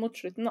 i hvert fall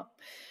mot slutten,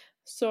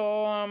 så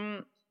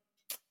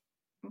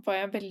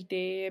var jeg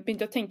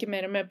begynte å tenke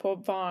mer og mer på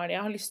hva det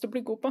jeg har lyst til å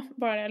bli god på,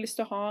 hva det jeg har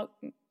lyst til å ha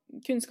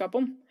kunnskap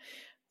om.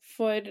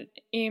 For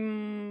i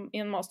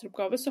en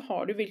masteroppgave så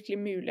har du virkelig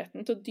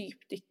muligheten til å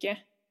dypdykke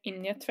inn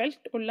i et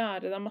felt og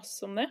lære deg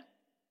masse om det.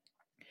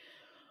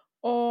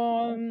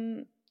 Og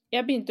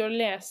jeg begynte å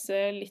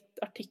lese litt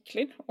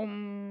artikler om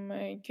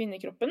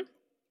kvinnekroppen,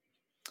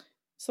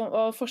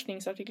 og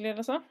forskningsartikler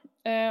altså.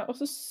 Og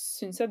så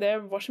synes jeg det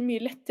var så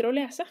mye lettere å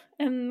lese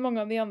enn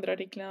mange av de andre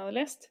artiklene jeg hadde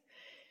lest.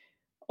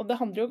 Og det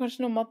handler jo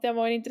kanskje noe om at jeg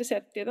var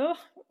interessert i det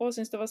og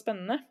syntes det var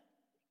spennende.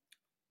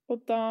 Og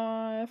da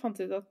fant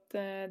jeg ut at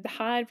det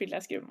her vil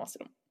jeg skrive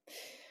master om.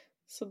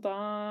 Så da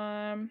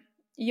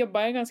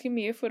jobbet jeg ganske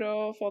mye for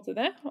å få til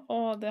det,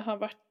 og det har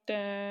vært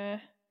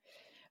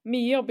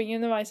mye jobbing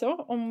underveis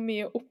også, og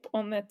mye opp-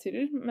 og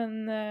nedturer, men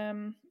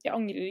jeg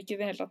angrer ikke i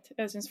det hele tatt.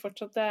 Jeg synes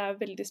fortsatt det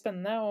veldig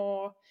spennende,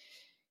 og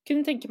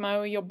kunne tenke meg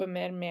å jobbe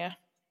mer med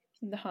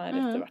det her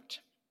etter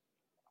hvert.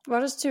 Hva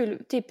slags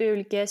type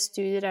ulike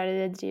studier det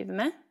dere driver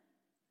med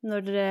når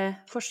dere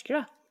forsker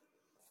da?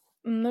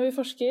 Når vi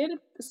forsker,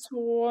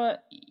 så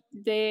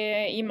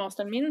i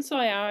masteren min så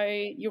har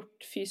jeg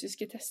gjort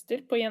fysiske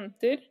tester på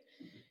jenter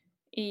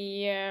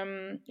i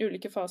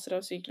ulike faser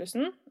av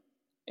syklusen.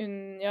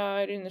 Jeg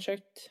har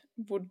undersøkt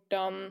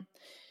hvordan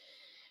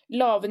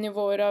lave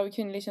nivåer av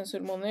kvinnelige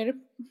kjønnshormoner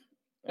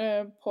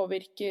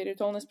påvirker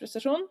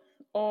utholdenhetsprestasjon,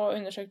 og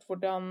undersøkt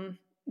hvordan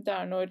det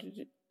når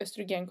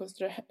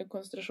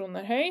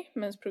østrogenkonsentrasjonen høy,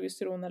 mens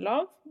progesteron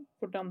lav,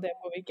 hvordan det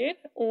påvirker,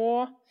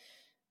 og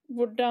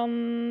hvordan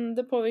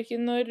det påvirker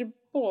når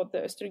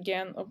både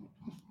østrogen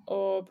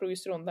og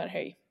progesteron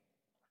høy.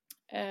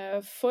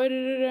 For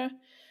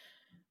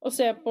å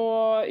se på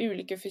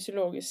ulike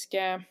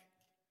fysiologiske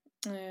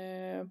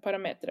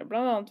parametre,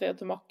 blant annet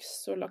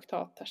VO2max og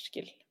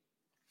laktatterskel.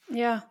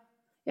 Ja,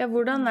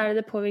 hvordan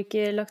det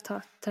påvirker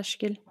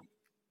laktatterskel?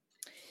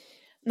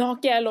 Nå har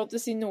ikke jeg lov til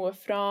å si noe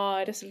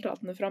fra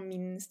resultatene fra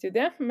min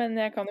studie, men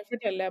jeg kan jo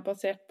fortelle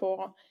basert på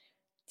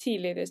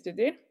tidligere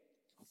studier.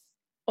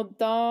 Og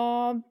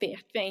da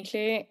vet vi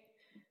egentlig,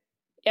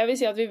 jeg vil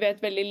si at vi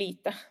vet veldig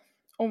lite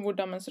om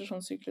hvordan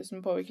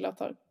menstruasjonssyklusen påvirker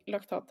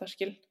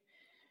laktatterskel.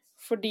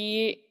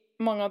 Fordi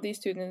mange av de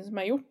studiene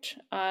som gjort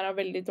av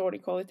veldig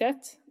dårlig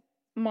kvalitet.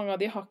 Mange av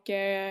de har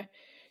ikke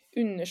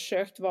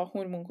undersøkt hva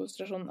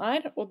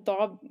hormonkonsentrasjonen og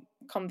da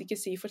kan de ikke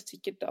si for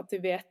sikkert at de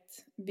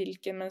vet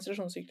hvilken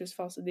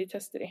menstruasjonssyklusfase de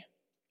tester i.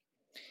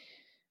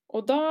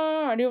 Og da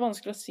det jo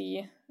vanskelig å si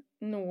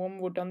noe om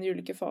hvordan de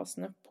ulike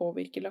fasene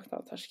påvirker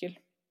laktatterskel.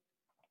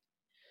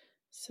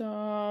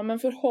 Men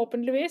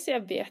forhåpentligvis,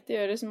 jeg vet det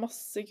gjøres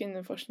masse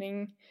kvinneforskning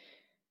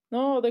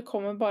nå, og det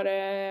kommer bare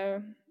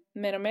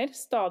mer og mer,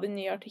 stadig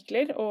nye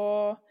artikler,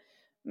 og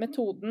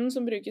metoden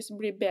som brukes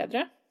blir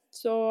bedre.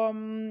 Så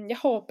jeg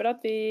håper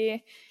at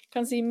vi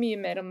kan si mye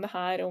mer om det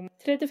her om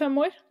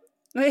 3-5 år.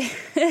 Oi,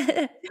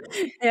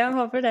 jeg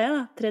håper det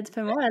da,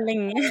 3-5 år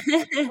lenge.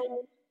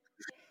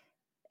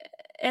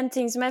 En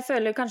ting som jeg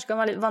føler kanskje kan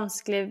være litt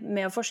vanskelig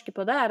med å forske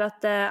på det,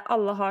 at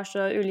alle har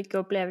så ulike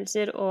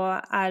opplevelser og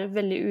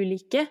veldig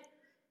ulike.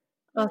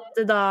 At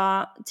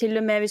da, til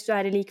og med hvis du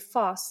i lik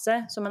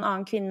fase som en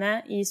annen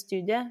kvinne i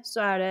studiet,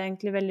 så det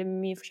egentlig veldig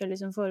mye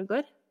forskjellig som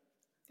foregår.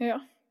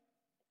 Ja,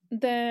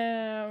 det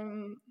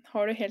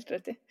har du helt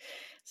rett i.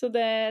 Så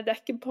det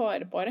ikke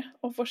bare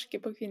å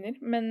forske på kvinner,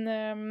 men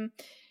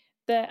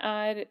det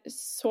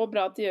så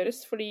bra at det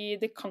gjøres, fordi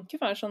det kan ikke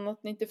være sånn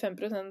at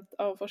 95%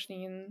 av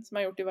forskningen som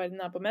gjort i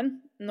verden på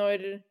menn,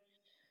 når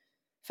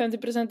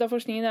 50% av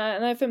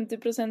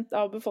 50%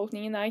 av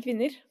befolkningen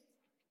kvinner.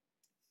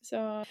 Så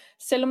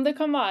selv om det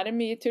kan være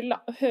mye tull,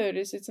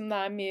 høres ut som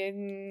det mye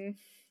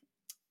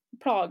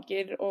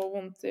plager og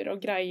vondter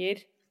og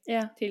greier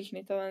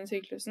tilknyttet den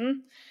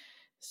syklusen,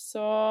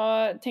 så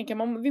tenker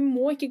jeg vi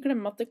må ikke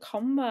glemme at det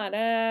kan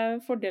være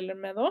fordeler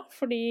med det også,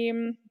 fordi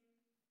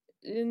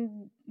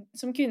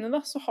som kvinne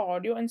da, så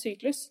har du jo en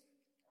syklus.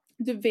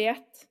 Du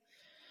vet,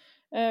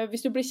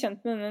 hvis du blir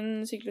kjent med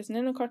den syklusen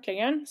din og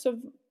kartleggeren, så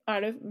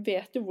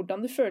vet du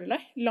hvordan du føler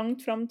deg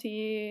langt fram i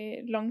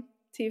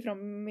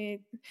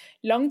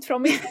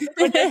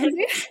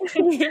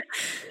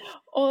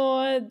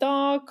og da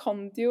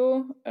kan du jo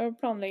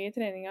planlegge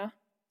treninga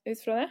ut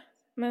fra det,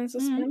 men så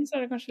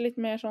det kanskje litt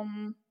mer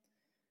sånn,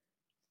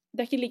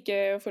 det ikke like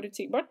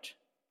forutsigbart.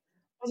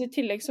 Altså, i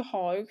tillegg så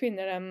har jo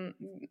kvinner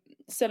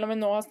selv om vi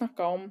nå har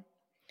snakket om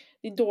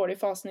de dårlige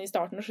fasene i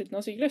starten og slutten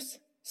av syklus,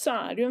 så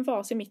det jo en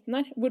fase i midten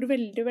der, hvor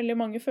veldig, veldig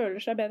mange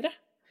føler seg bedre.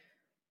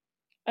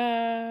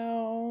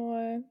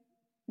 Og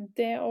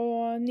det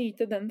å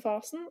nyte den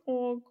fasen,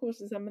 og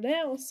kose seg med det,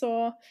 og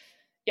så,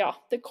 ja,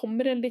 det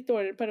kommer en litt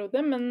dårligere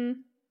periode, men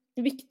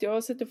det viktig å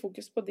sette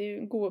fokus på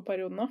de gode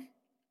periodene.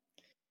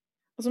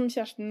 Og som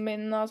kjæresten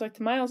min har sagt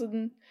til meg, altså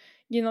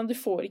Gina, du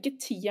får ikke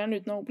 10-eren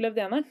uten å ha opplevd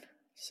 1-eren.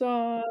 Så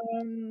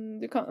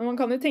man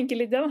kan jo tenke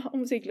litt det da,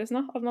 om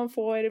syklusene, at man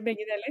får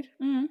begge deler.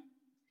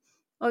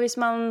 Og hvis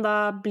man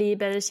da blir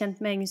bedre kjent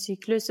med egen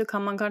syklus, så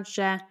kan man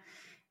kanskje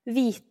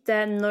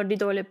vite når de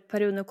dårlige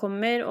periodene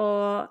kommer,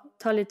 og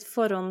ta litt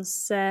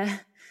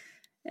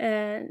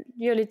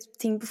gjøre litt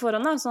ting på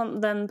forhånd da, sånn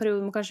den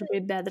perioden må kanskje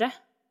bli bedre.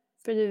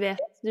 For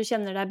du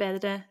kjenner deg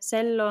bedre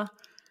selv, og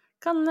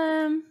kan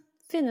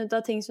finne ut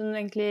av ting som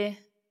egentlig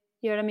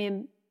gjør deg mye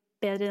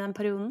bedre i den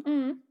perioden.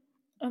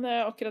 Ja, det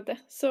akkurat det.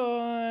 Så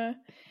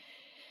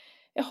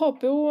jeg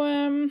håper jo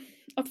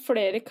at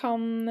flere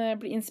kan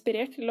bli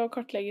inspirert til å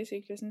kartlegge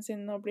syklusen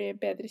sin og bli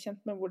bedre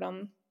kjent med hvordan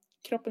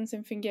kroppen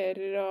sin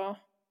fungerer, og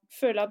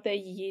føle at det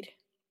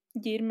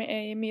gir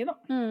mye da.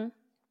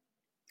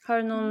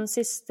 Har du noen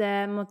siste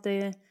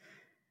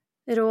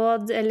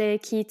råd eller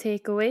key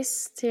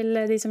takeaways til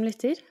de som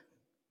lytter?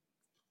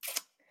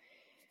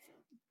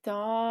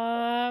 Da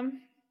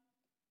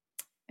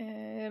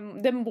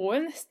det må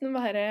jo nesten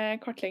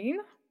være kartlegging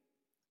da.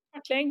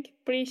 Kartlegg,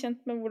 bli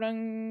kjent med hvordan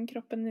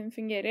kroppen din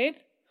fungerer,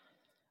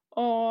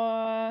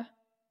 og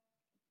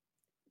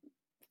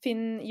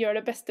gjør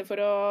det beste for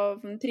å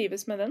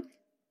trives med den.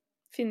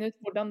 Finn ut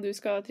hvordan du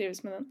skal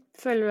trives med den.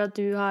 Føler du at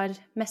du har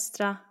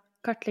mestret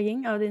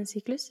kartlegging av din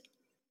syklus?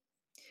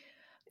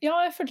 Ja,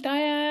 jeg følte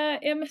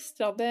jeg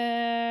mestret det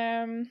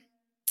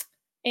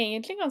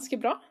egentlig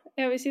ganske bra,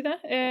 jeg vil si det.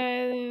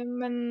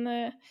 Men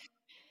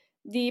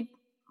de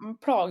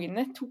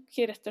plagene tok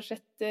rett og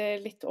slett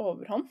litt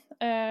overhånd.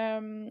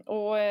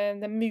 Og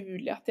det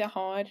mulig at jeg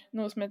har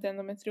noe som heter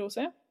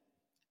endometriose.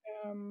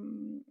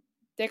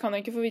 Det kan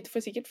jeg ikke få vite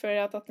for sikkert før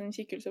jeg har tatt en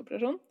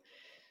kikkelseoperasjon.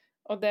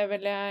 Og det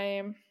vil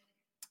jeg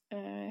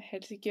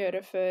helst ikke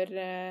gjøre før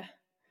jeg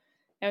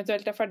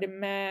eventuelt ferdig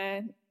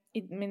med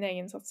min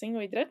egen satsing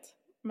og idrett.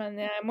 Men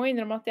jeg må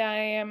innrømme at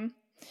jeg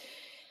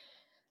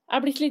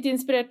blitt litt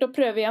inspirert til å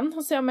prøve igjen,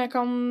 og se om jeg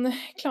kan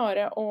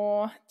klare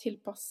å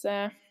tilpasse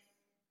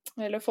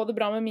eller få det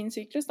bra med min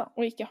syklus da,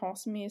 og ikke ha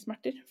så mye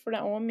smerter, for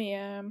det også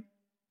mye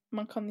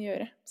man kan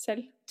gjøre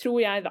selv, tror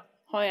jeg da,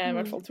 har jeg i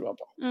hvert fall troa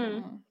på.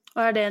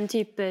 Og det en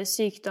type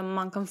sykdom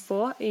man kan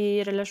få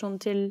i relasjon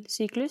til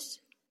syklus?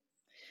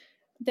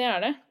 Det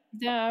det.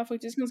 Det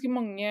faktisk ganske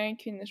mange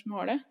kvinner som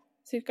har det,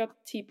 cirka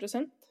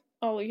 10%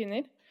 av alle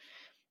kvinner.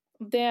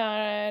 Det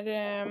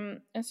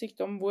en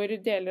sykdom hvor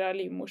deler av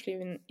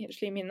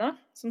livmorslimhinna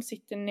som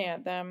sitter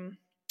nede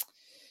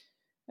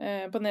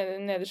på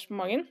nederst på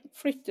magen,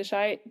 flytter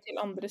seg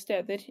til andre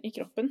steder i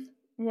kroppen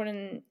hvor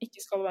den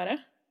ikke skal være,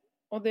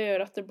 og det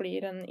gjør at det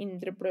blir en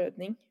indre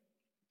blødning.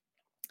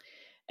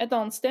 Et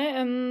annet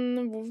sted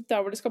enn der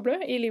hvor det skal blø,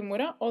 i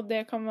livmora, og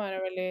det kan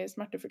være veldig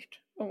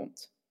smertefullt og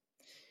vondt.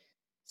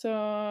 Så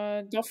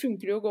da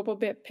funker det jo å gå på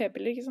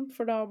p-piller, ikke sant?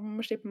 For da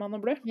slipper man å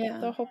blø. Yeah.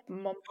 Da hopper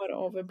man bare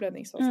over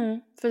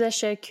blødningsfasen. For det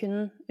skjer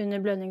kun under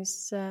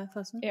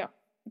blødningsfasen? Ja,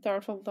 det i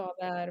hvert fall da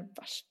det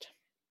verst.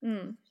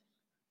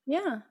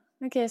 Ja,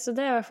 ok, så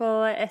det i hvert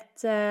fall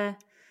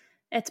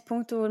et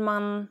punkt hvor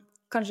man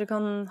kanskje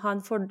kan ha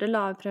en fordel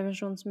av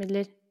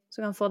prevensjonsmidler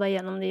som kan få deg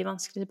gjennom de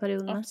vanskelige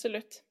periodene.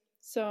 Absolutt.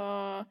 Så,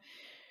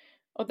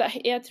 og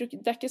jeg tror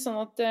det ikke sånn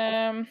at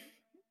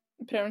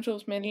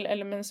prevensjonsmiddel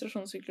eller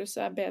menstruasjonssyklus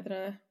bedre,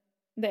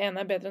 det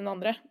ene bedre enn det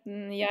andre.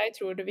 Jeg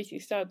tror det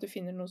viktigste at du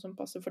finner noe som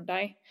passer for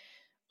deg,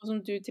 og som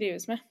du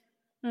trives med.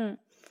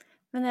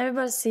 Men jeg vil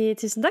bare si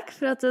tusen takk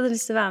for at du hadde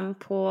lyst til å være med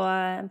på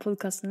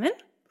podcasten min.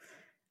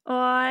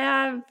 Og jeg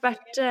har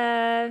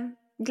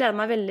gleder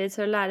meg veldig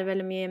til å lære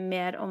veldig mye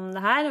mer om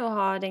det her, og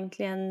har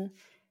egentlig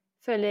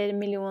føler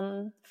 1 million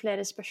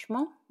flere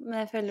spørsmål,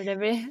 men jeg føler det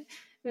blir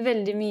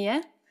veldig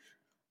mye.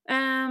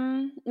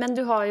 Men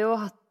du har jo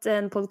hatt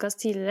en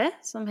podcast tidligere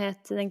som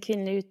het Den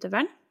kvinnelige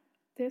utøveren.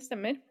 Det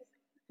stemmer.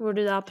 Hvor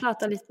du da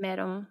pratet litt mer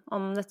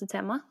om dette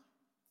temaet.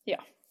 Ja,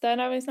 der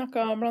har vi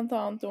snakket blant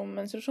annet om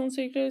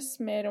menstruasjonssyklus,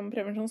 mer om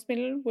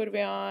prevensjonsmiddel, hvor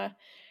vi har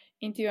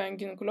intervjuet en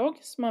gynekolog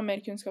som har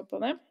mer kunnskap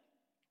på det.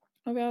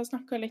 Og vi har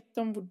snakket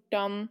litt om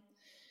hvordan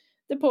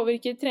det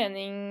påvirker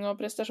trening og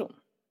prestasjon.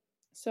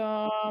 Så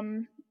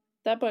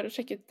det bare å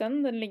sjekke ut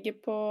den. Den ligger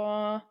på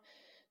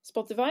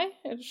Spotify,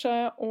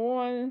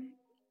 og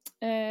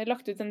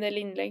lagt ut en del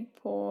innlegg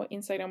på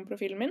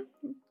Instagram-profilen min,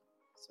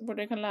 hvor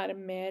dere kan lære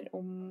mer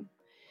om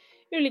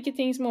ulike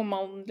ting som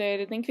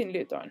omhandler den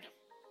kvinnelige utøveren.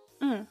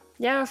 Jeg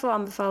vil i hvert fall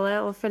anbefale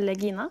å følge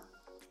Gina.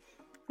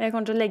 Jeg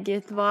kommer til å legge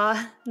ut hva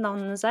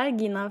navnet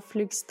hennes Gina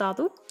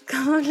Flugstad,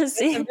 kan man vel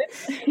si.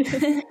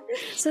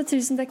 Så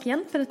tusen takk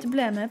igjen for at du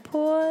ble med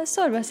på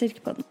Sårbar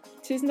styrkepodden.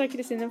 Tusen takk,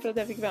 Kristine, for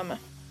at jeg fikk være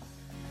med.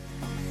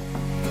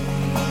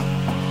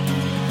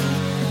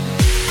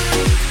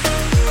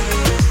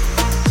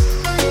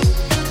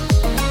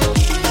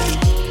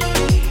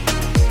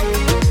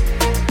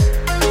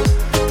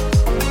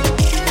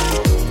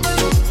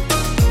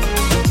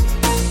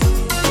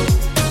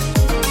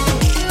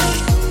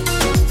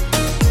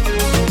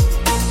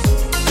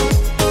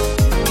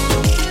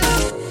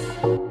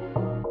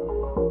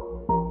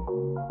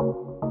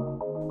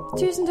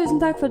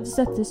 takk for at du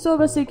setter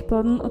Sårbar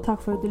på den, og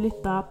takk for at du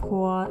lyttet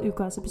på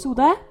ukas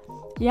episode.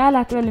 Jeg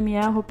lærte veldig mye,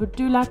 jeg håper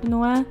du lærte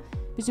noe.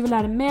 Hvis du vil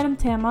lære mer om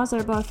temaet, så er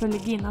det bare å følge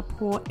Gina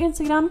på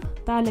Instagram.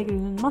 Der legger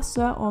hun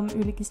masse om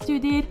ulike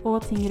studier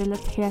og ting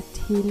relatert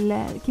til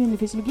kvinnelig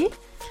fysiologi.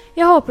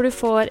 Jeg håper du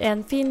får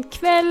en fin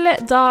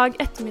kveld, dag,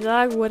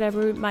 ettermiddag,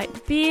 whatever it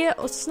might be,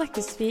 og så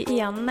snakkes vi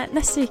igjen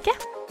neste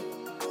uke.